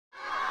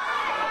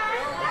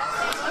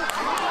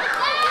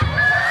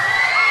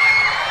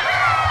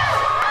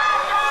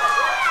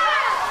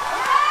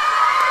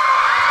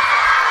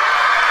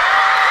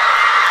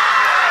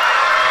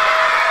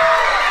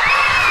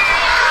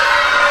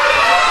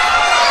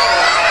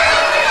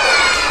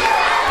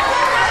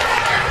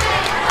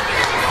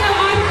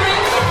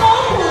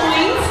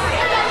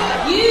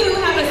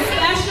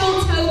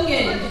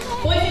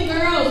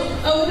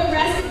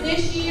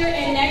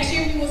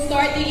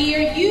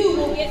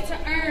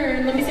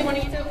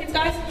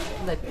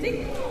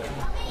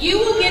You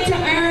will get to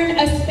earn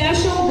a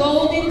special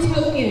golden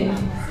token.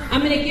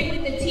 I'm going to give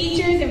it to the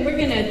teachers, and we're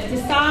going to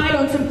decide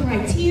on some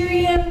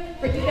criteria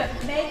for you to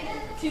make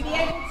to be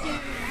able to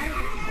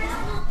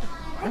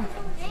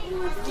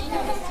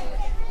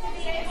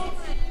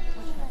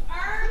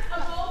earn a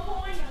gold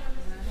coin.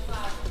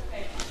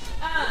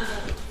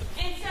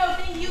 And so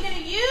then you're going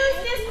to use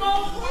this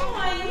gold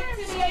coin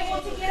to be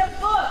able to get a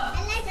book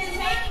to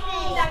take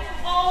home. That's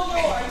all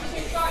yours.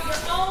 You can start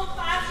your own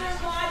classroom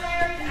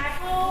libraries at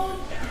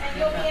home, and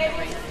you'll be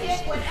able to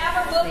pick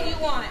whatever book you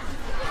want.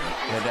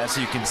 And as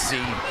you can see,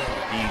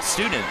 the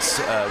students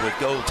with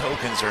gold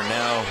tokens are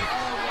now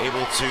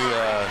able to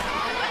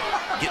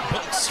get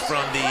books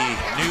from the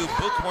new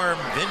bookworm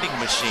vending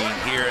machine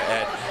here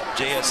at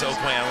JS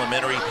Aucoin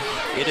Elementary.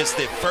 It is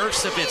the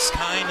first of its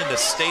kind in the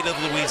state of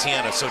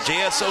Louisiana. So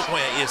JS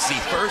Aucoin is the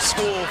first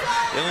school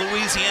in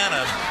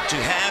Louisiana to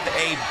have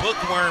a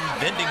bookworm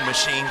vending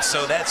machine.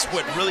 So that's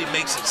what really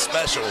makes it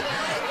special,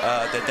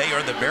 that they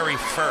are the very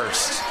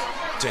first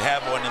to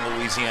have one in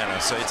Louisiana.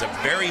 So it's a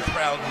very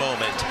proud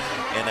moment,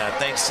 and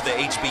thanks to the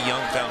H.B.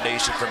 Young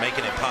Foundation for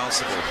making it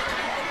possible.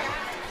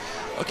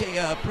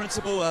 Okay,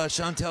 Principal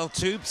Shantell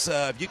Toups,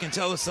 if you can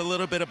tell us a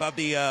little bit about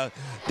the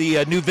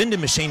new vending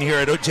machine here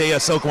at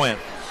JS Aucoin.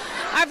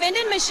 Our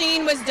vending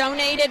machine was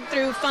donated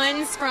through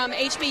funds from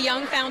H.B.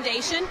 Young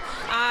Foundation.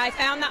 I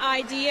found the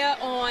idea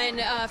on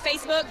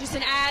Facebook, just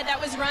an ad that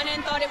was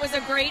running, thought it was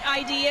a great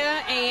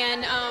idea,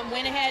 and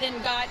went ahead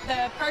and got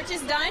the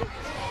purchase done.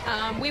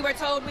 We were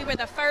told we were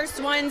the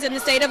first ones in the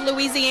state of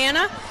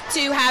Louisiana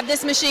to have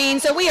this machine,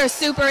 so we are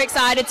super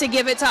excited to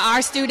give it to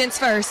our students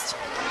first.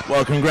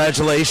 Well,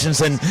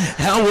 congratulations. And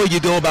how will you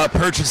go about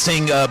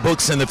purchasing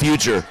books in the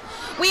future?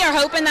 We are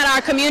hoping that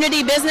our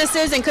community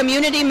businesses and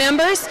community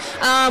members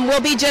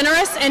will be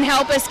generous and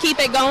help us keep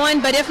it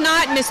going, but if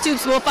not, Ms.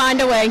 Toups will find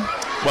a way.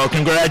 Well,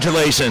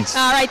 congratulations.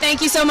 All right,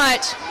 thank you so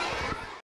much.